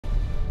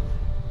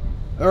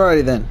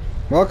Alrighty then.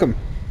 Welcome.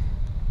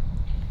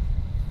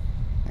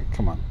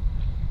 Come on.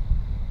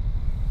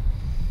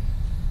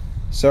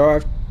 So I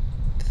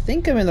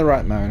think I'm in the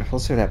right mode. We'll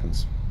see what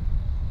happens.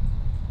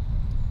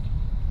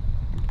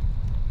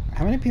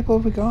 How many people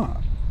have we got?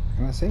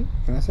 Can I see?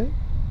 Can I see?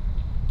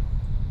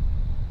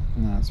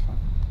 No, it's fine.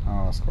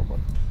 Oh, scoreboard.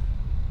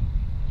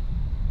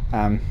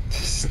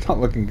 This is not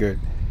looking good.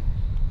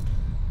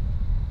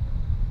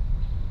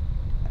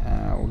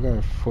 We'll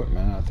go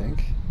footman, I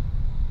think.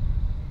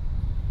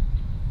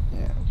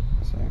 Yeah,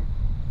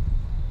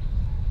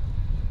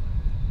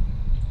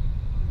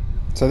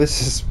 so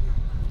this is...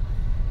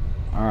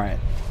 Alright.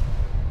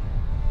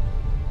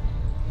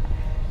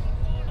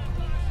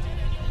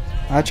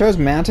 I chose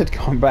mounted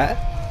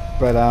combat,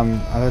 but I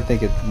don't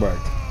think it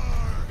worked.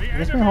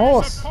 Where's my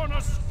horse? How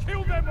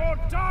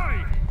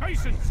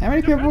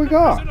many people we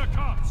got?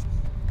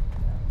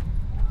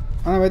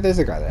 Oh no, wait, there's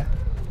a guy there.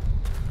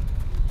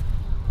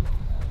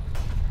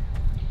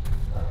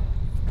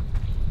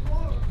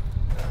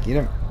 Get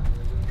him.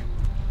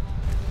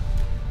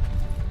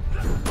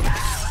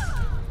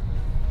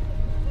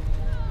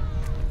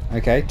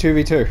 Okay,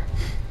 2v2.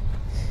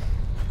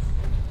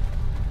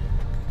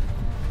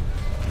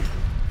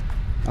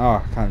 Oh,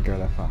 I can't go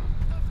that far.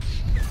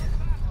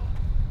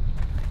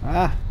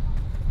 Ah!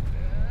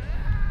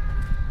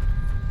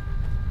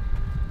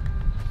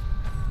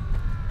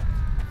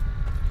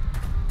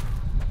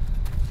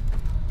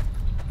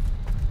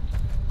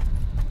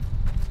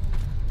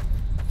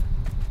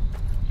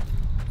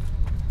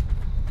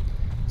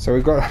 So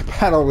we've got a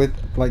battle with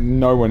like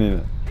no one in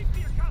it.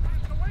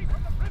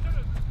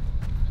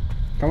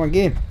 Come on,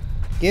 get him!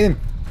 Get him!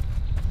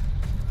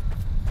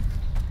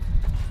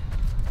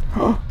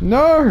 Oh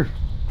no!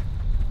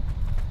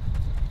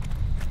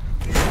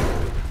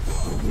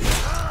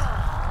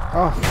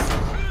 Oh.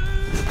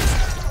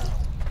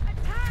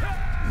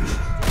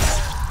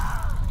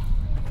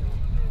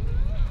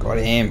 Got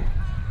him.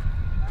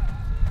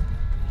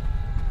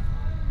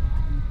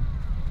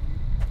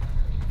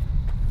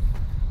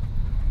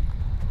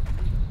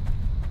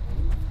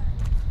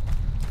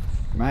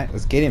 Mate,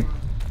 let's get him.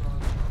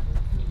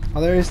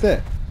 Oh, there he is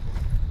there.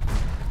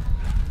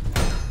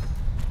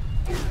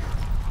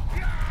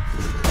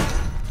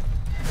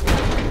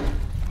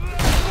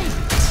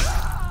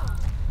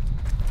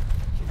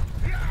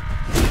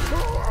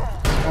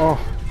 Oh.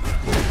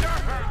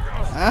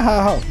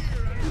 Ow.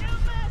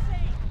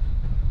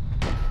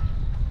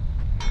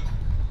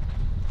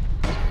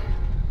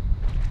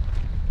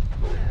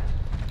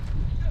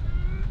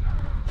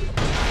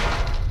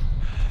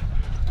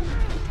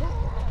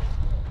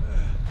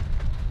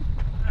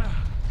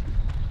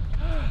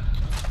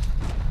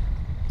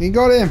 You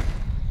got him.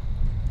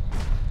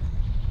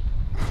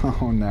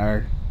 Oh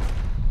no.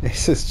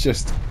 This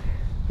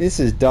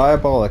is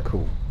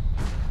diabolical.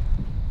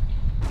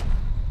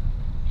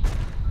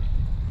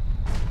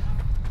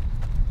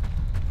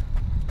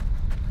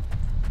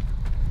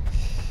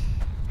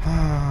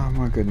 Oh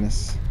my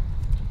goodness.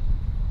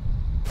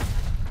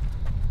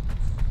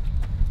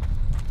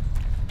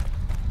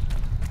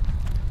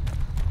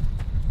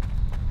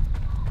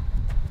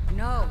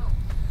 No.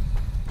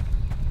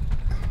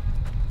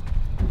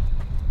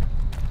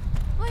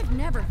 I've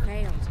never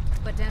failed,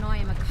 but then I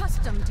am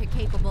accustomed to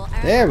capable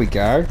error. There we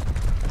go.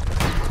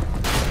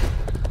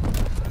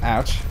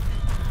 Ouch.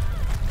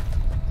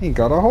 He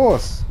got a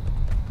horse.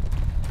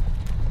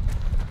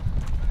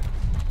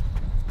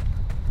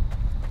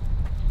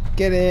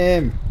 Get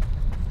him.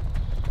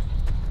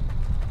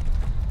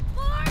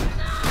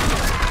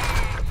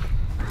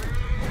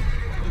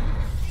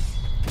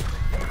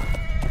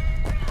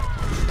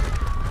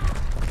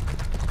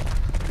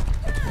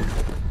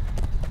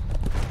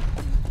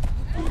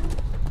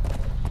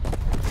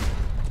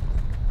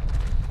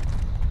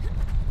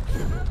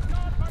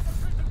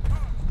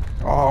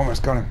 Oh,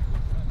 almost got him.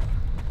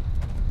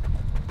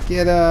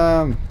 Get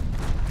him.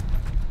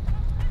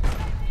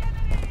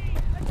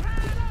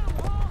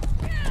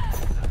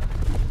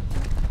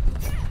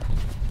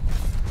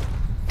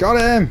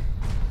 Got him.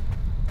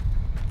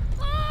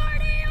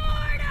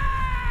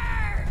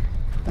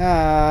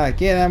 Ah,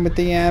 get him with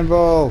the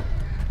anvil.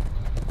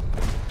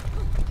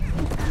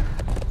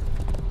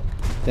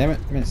 Damn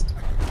it, missed.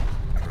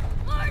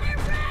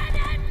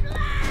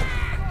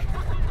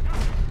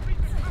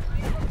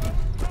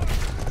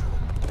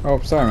 Oh,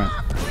 sorry, man.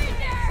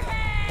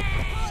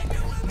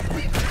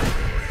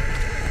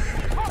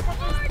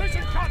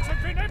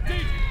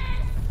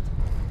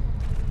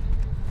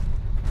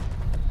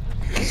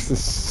 This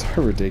is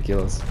so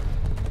ridiculous.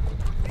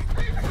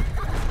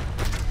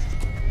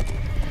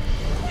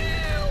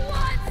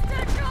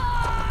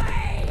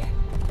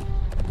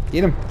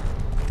 Get him.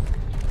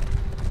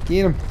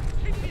 Get him.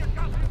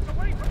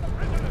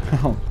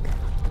 Oh.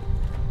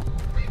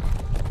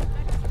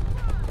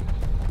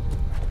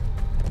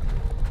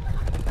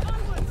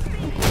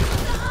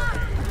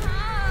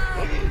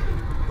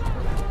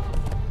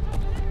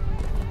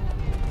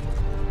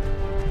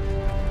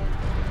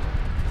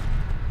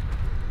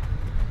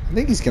 I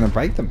think he's going to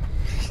break them.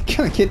 He's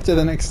going to get to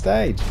the next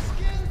stage.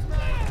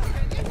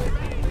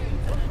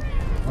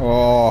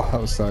 Oh,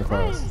 that was so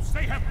close. Fools,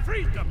 they have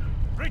freed them!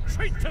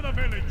 Retreat to the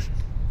village!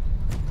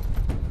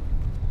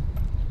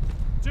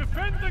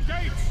 Defend the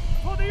gates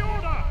for the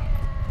order!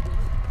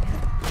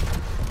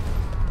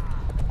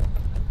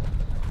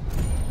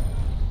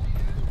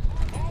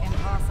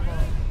 Impossible.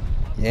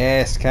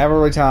 Yes,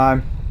 cavalry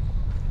time.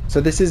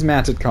 So this is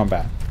mounted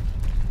combat.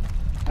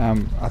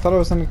 I thought it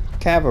was some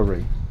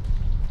cavalry.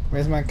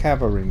 Where's my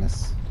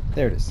cavalryness?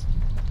 There it is.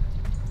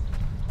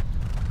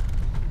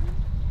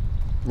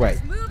 Wait,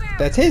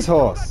 that's his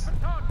horse.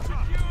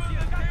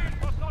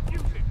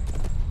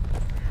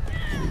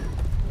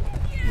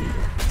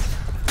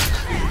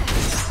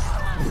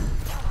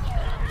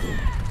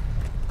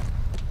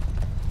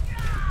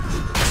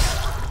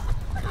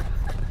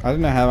 I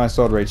don't know how my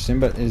sword reached him,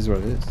 but it is what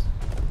it is.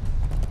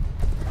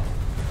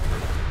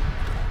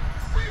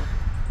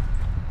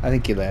 I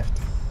think he left.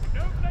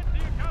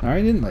 No,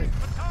 he didn't leave.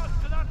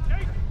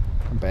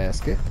 A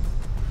basket.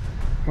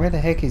 Where the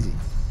heck is he?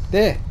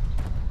 There!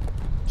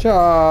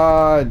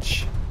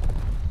 Charge!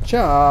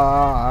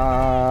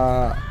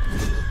 Charge!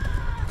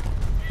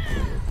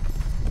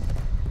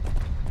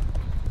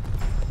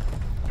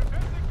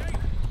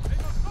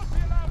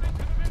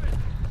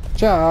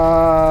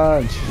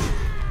 Charge!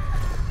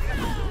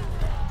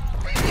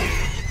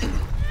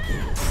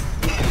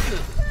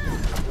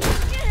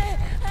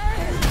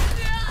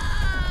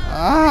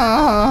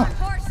 Ah!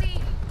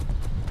 Horsey.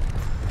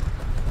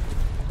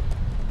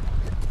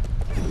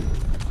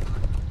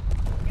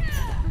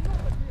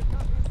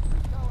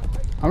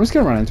 I'm just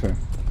gonna run into him.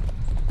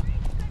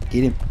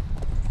 Get him.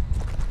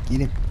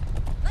 Get him.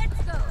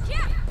 Let's go.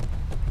 Yeah.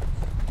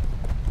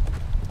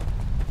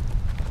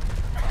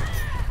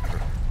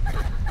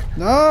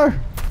 No!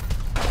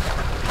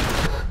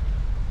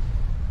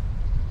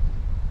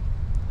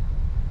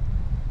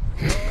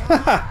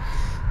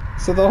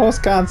 So the horse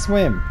can't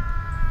swim.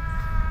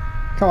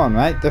 Come on,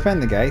 mate.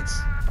 Defend the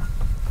gates.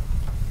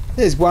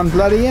 There's one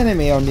bloody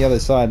enemy on the other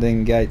side of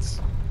the gates.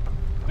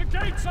 The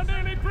gates are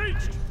nearly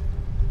breached!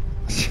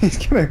 He's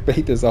gonna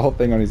beat this whole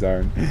thing on his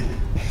own.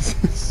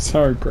 It's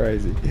so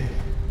crazy.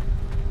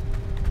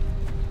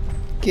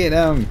 Get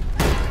him!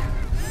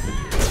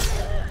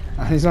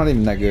 Oh, he's not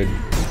even that good.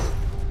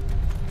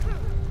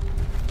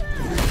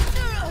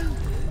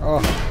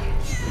 Oh.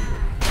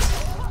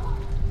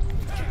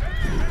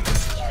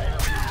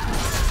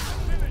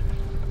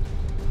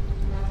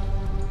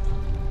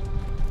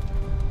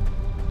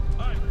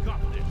 I've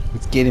got this.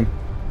 Let's get him.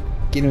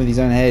 Get him with his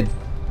own head.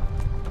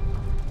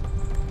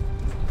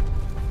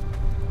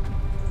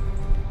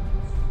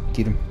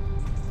 Get him.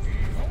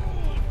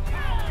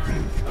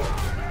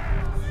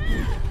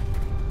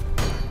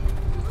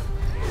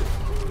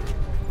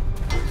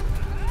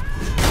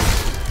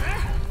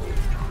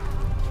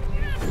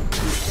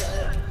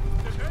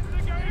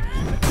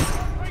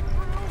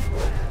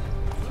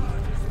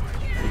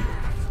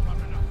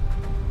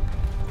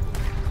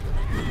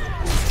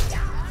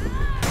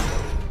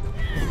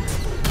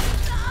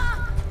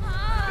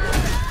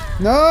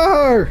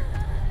 No!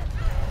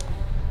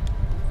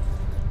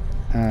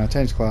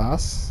 Change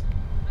class.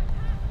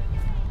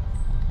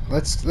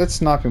 Let's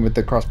snipe him with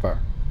the crossbow.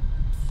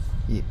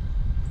 Yeah.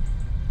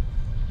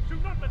 Do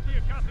not let the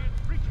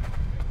Agathians breach it.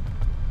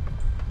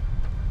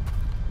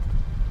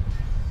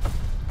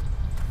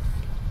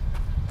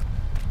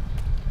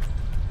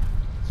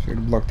 So we're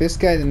gonna block this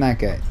gate and that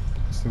gate.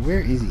 So where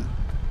is he?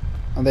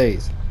 Oh, there he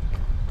is.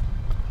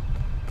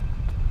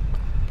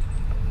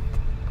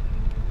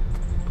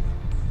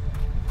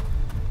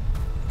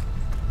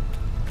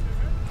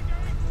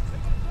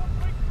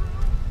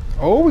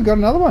 Oh, we got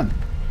another one.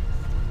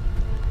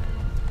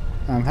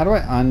 How do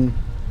I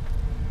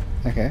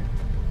Okay.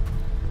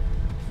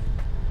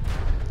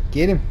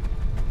 Get him.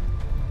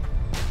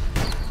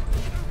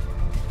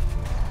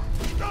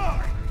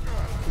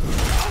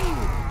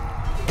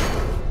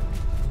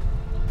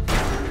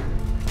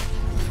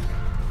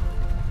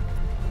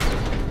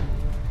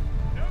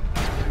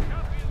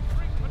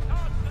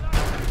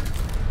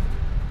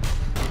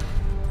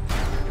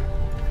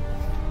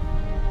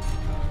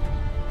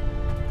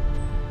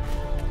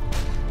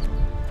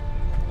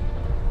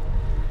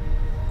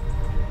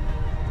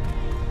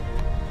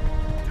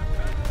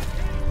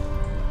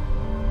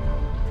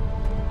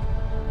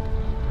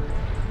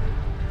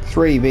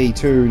 Three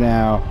v2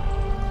 now.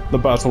 The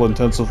battle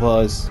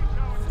intensifies.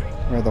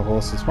 Where are the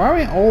horses? Why are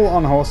we all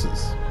on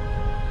horses?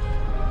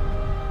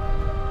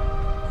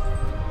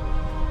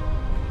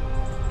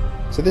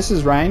 So this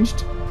is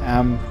ranged.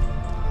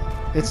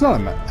 It's not.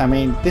 I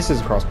mean, this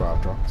is a crossbow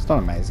after all. It's not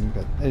amazing,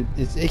 but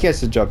it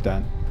gets the job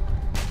done.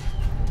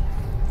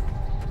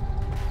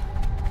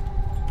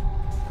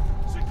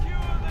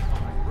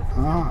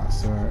 Ah,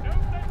 so.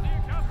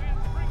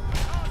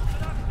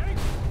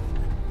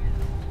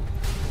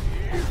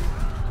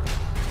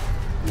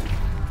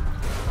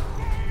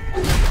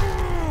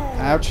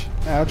 Ouch,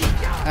 ouch,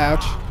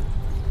 ouch.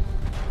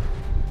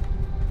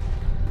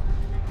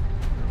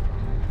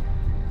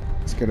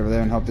 Let's get over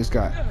there and help this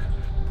guy.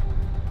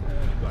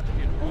 Got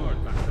hit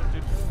hard, Master.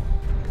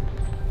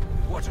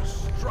 What a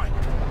strike!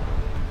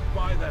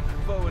 By that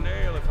bow and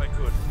ale if I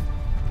could.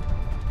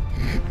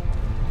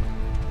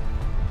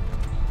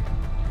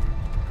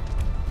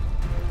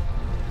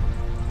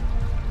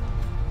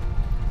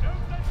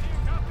 Don't let the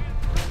Acapians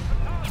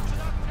attack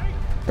without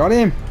taste. Got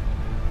him!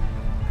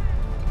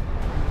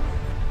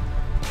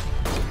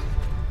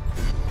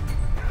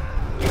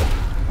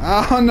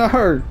 Oh no!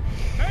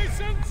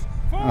 Patience!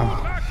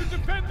 Fall back and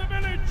defend the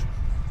village!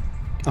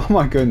 Oh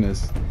my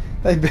goodness.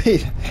 They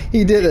beat.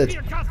 He did The it.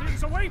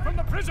 Acapians away from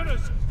the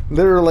prisoners!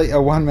 Literally a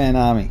one-man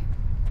army.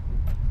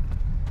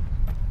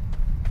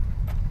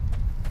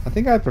 I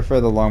think I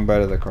prefer the longbow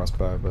to the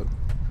crossbow, but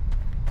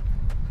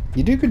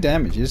you do good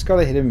damage. You just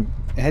gotta hit him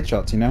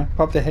headshots, you know?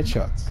 Pop the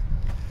headshots.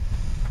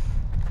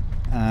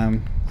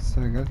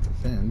 So I gotta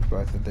defend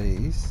both of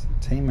these.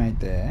 Teammate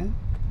there.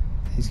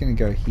 He's gonna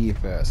go here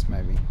first,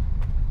 maybe.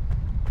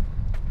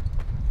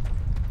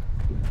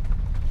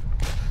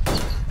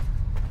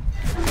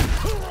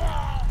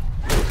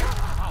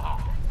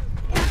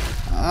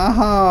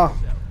 Aha!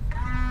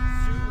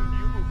 Soon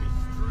you will be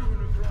strewn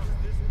across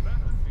this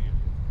battlefield.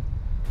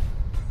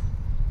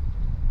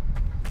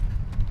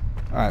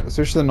 Alright, let's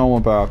switch to the normal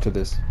bow after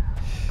this.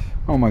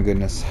 Oh my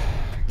goodness.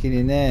 Get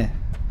in there.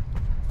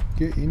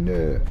 Get in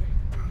there.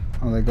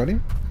 Oh, they got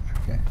him?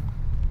 Okay.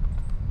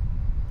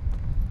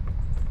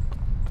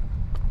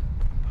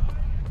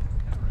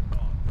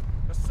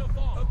 A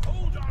savant.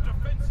 Uphold our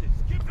defenses.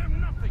 Give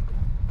them nothing.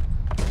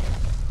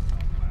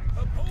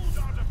 Uphold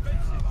our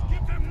defenses.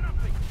 Give them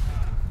nothing.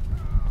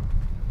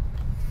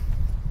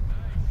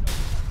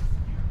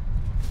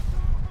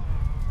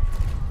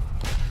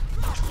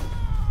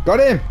 Got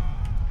him!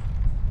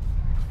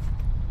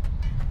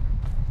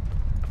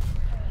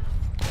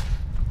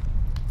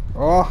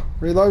 Oh,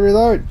 reload,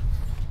 reload.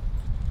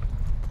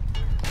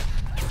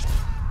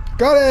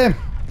 Got him!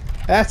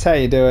 That's how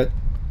you do it.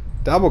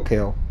 Double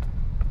kill.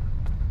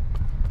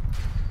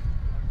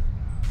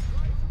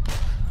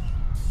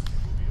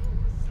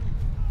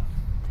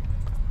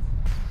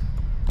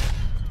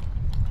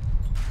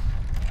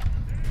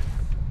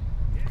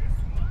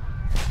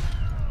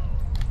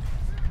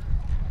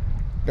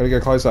 Gotta go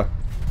closer.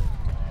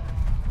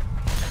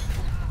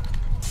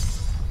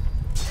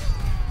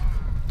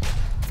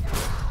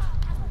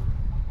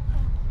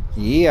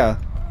 Yeah.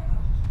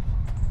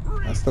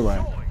 That's the way.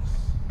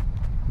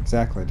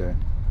 Exactly, dude.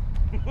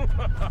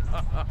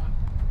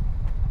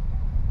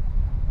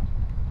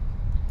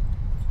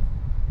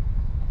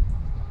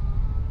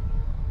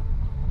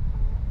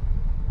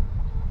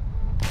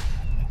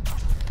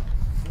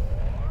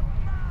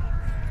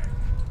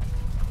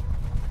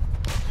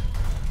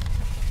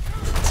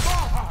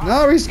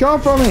 No, he's gone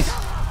from me!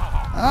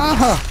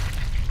 Ah!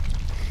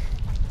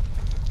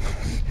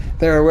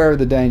 They're aware of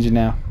the danger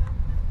now.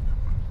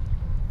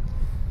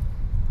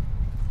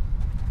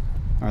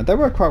 Alright, that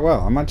worked quite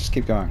well. I might just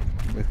keep going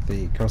with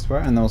the crossbow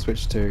and then we'll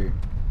switch to...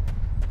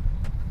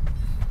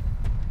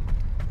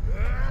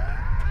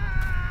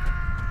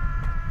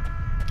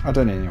 I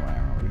don't need any way,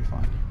 I'll be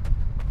fine.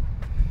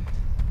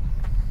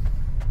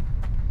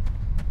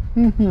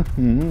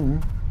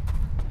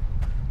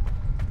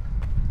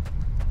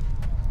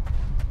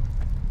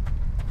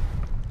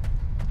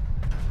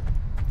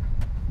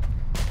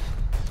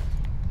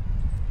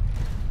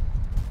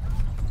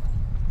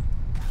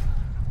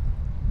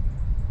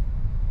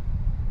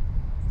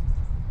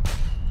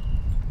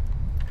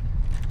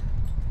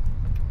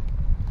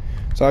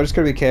 So I just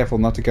gotta be careful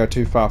not to go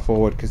too far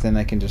forward because then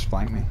they can just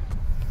flank me.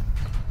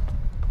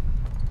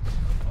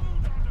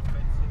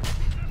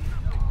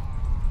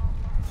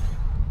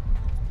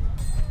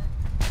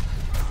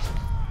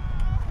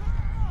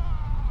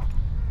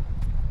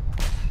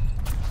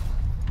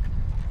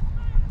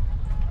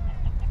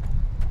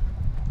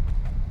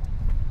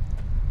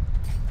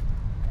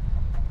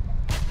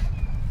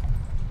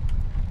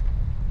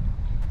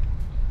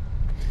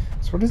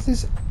 So what is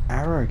this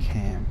arrow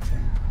cam thing?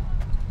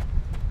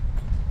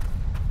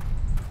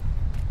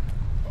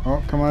 Oh,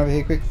 come on over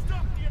here quick.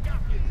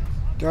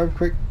 Go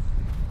quick.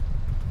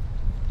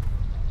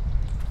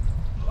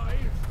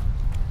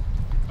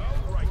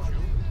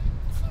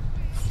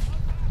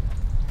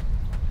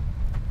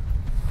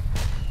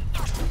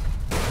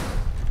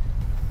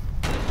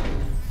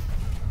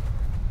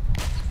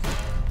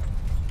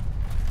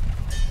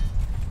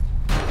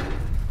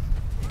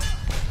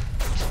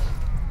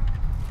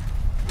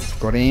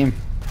 Got him.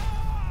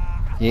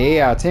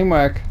 Yeah,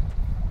 teamwork.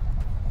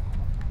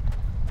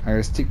 I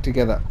gotta stick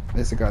together.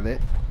 There's a guy there.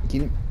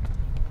 Get him.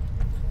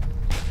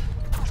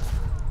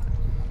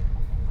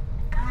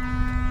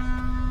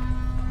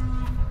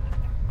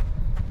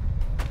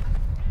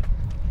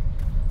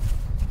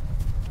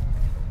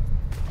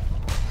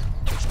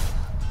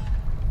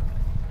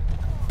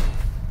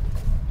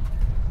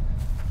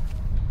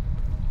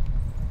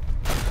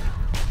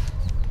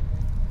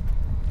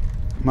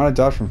 Might have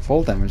died from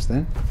fall damage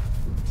then.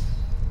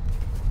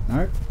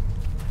 No.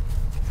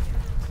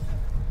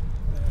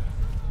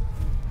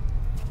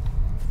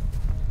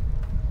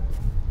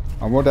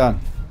 Oh, well done.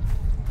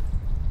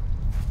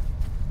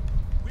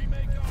 We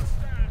make our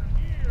stand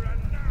here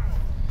and now.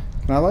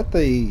 Can I let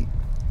the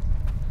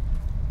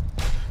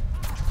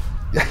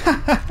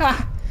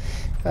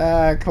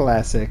Ah,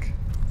 classic.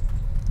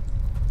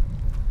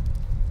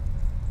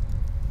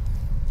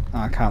 Oh,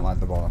 I can't light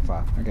the ball on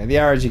fire. Okay, the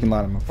arrows you can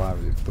light them on fire,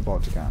 but the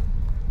bolts you can't.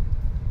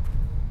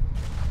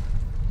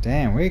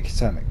 Damn, we're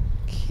starting to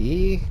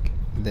kick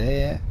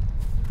their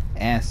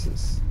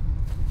asses.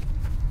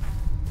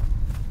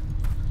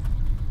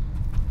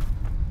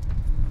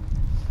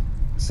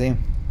 See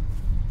him.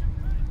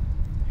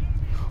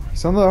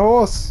 He's on the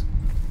horse.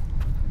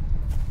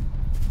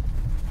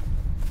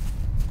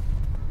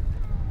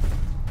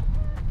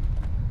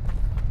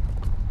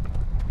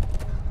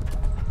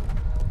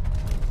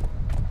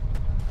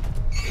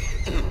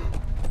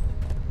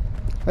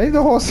 Leave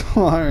the horse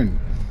alone.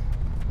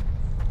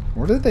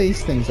 What are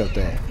these things up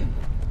there?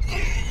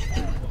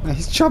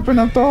 He's chopping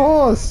up the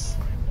horse.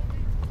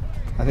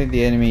 I think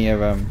the enemy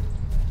have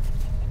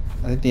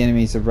I think the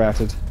enemies have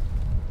routed.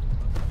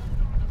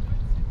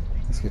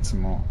 Let's get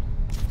some more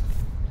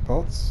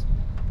bolts.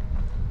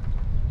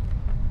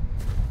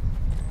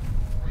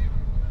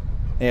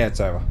 Yeah, it's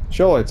over.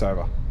 Surely it's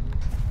over.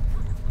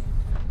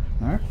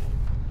 No?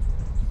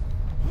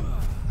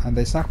 And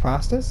they snuck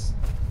past us?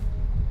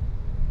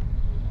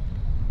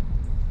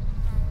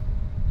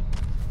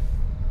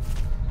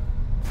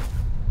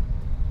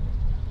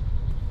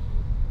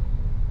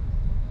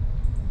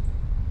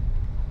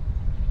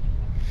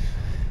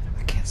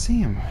 I can't see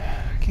him.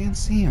 I can't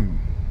see him.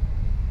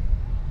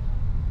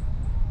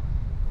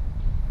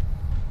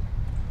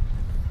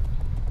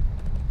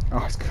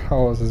 Oh, it's got a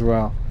horse as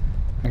well.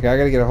 Okay, I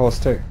gotta get a horse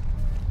too.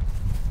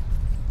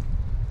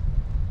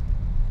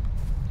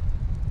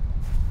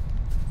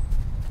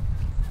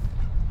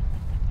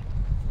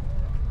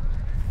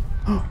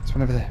 Oh, there's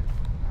one over there.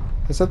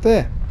 It's up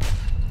there.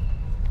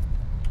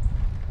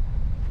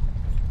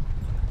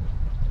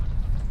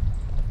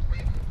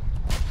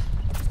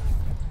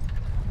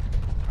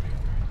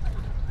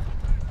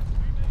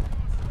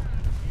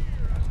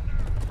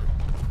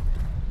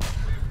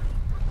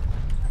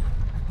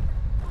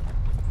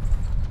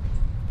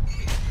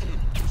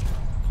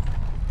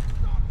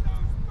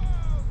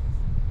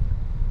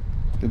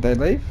 Did they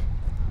leave?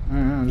 I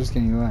don't know, I'm just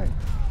getting late.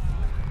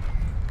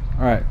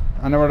 Alright,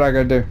 I know what I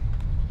gotta do.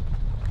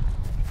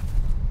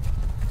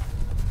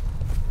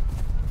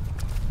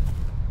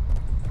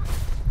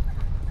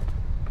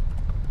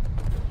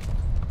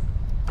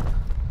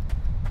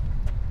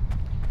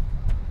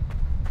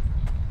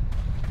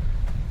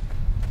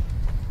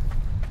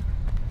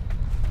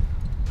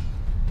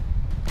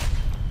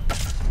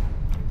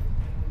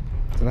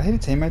 Did I hit a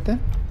teammate then?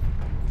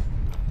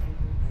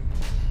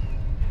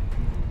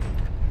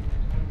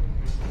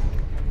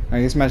 I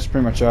guess this match is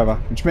pretty much over,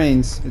 which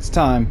means it's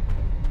time.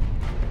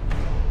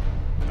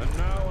 And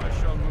now I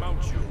shall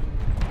mount you.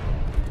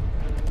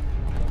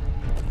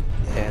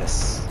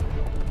 Yes.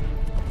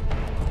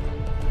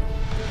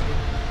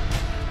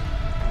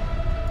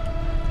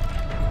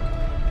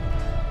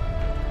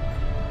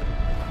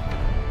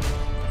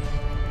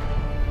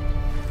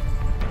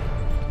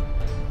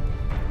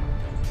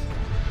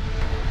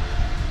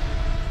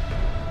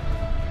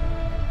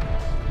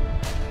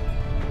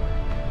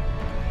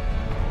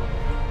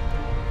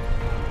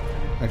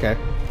 Okay.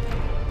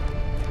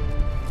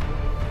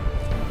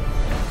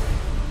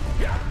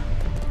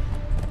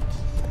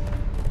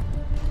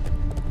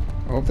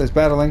 Oh, there's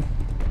battling.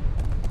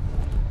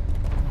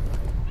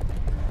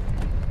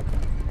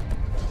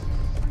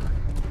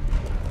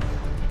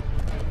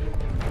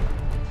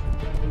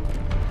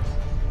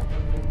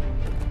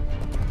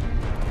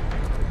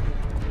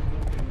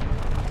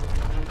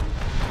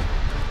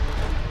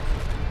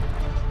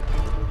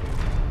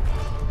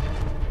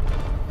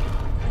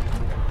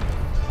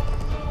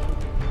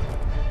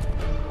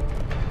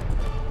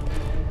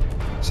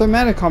 So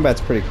mounted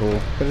combat's pretty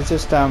cool, but it's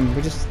just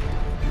we just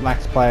lack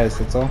players,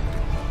 that's all.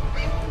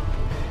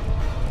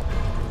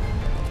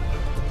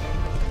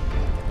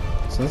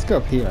 So let's go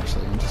up here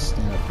actually and just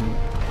stand up here.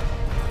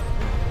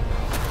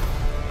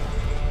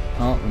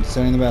 Oh, I'm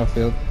standing in the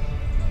battlefield.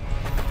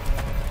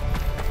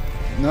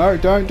 No,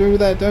 don't do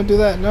that, don't do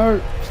that,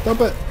 no! Stop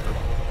it!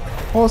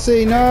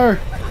 Horsey, no!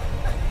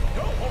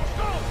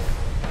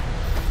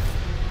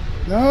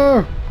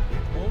 No!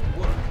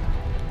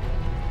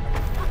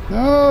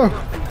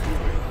 No!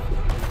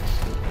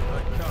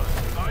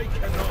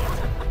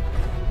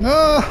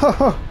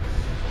 No!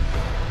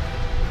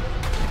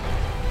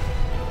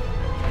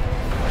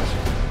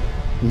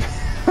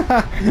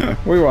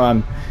 We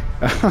won.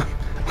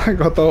 I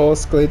got the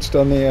horse glitched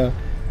on the,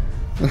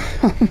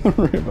 on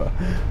the river.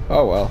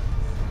 Oh well.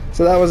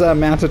 So that was our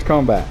mounted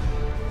combat.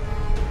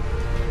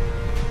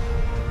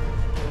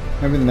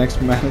 Maybe the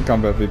next mounted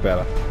combat will be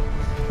better.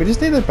 We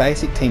just need a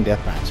basic team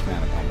deathmatch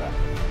mounted combat.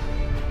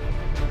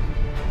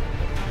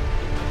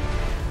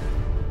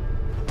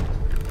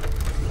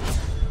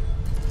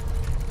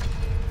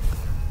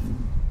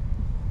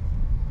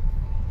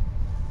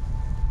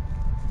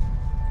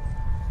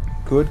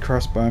 Good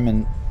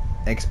crossbowman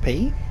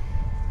XP.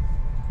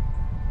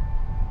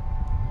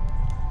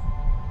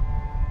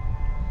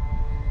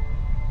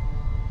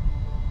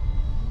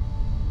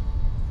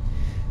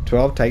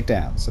 12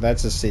 takedowns. So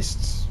that's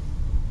assists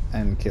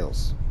and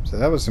kills. So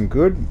that was some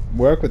good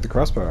work with the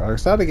crossbow. I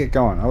started to get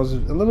going. I was a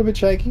little bit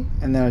shaky,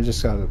 and then I just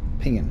started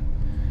pinging.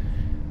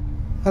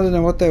 I don't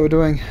know what they were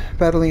doing,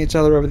 battling each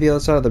other over the other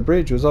side of the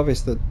bridge. It was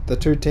obvious that the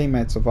two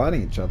teammates were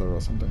fighting each other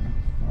or something.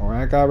 Or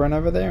our guy ran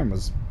over there and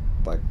was,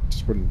 like,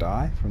 just wouldn't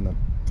die from the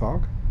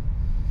fog.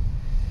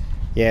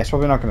 Yeah, it's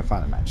probably not going to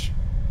find a match.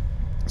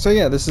 So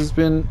yeah, this has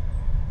been...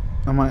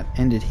 I might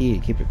end it here,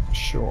 keep it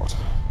short.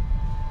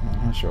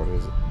 How short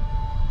is it?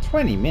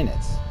 20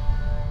 minutes.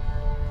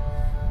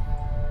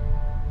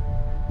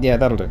 Yeah,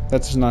 that'll do.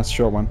 That's a nice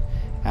short one.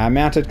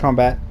 Mounted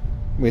combat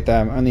with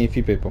only a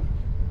few people.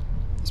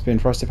 It's been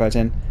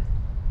Frosty510.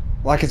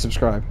 Like and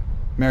subscribe.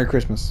 Merry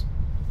Christmas.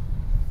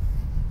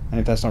 And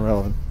if that's not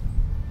relevant,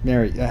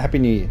 Happy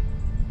New Year.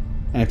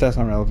 And if that's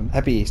not relevant,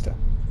 Happy Easter.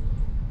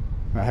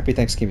 Or Happy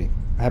Thanksgiving.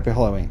 Or Happy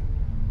Halloween.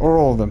 Or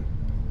all of them.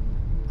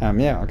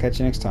 Yeah, I'll catch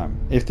you next time.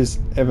 If this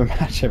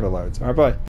match ever loads. Alright, bye.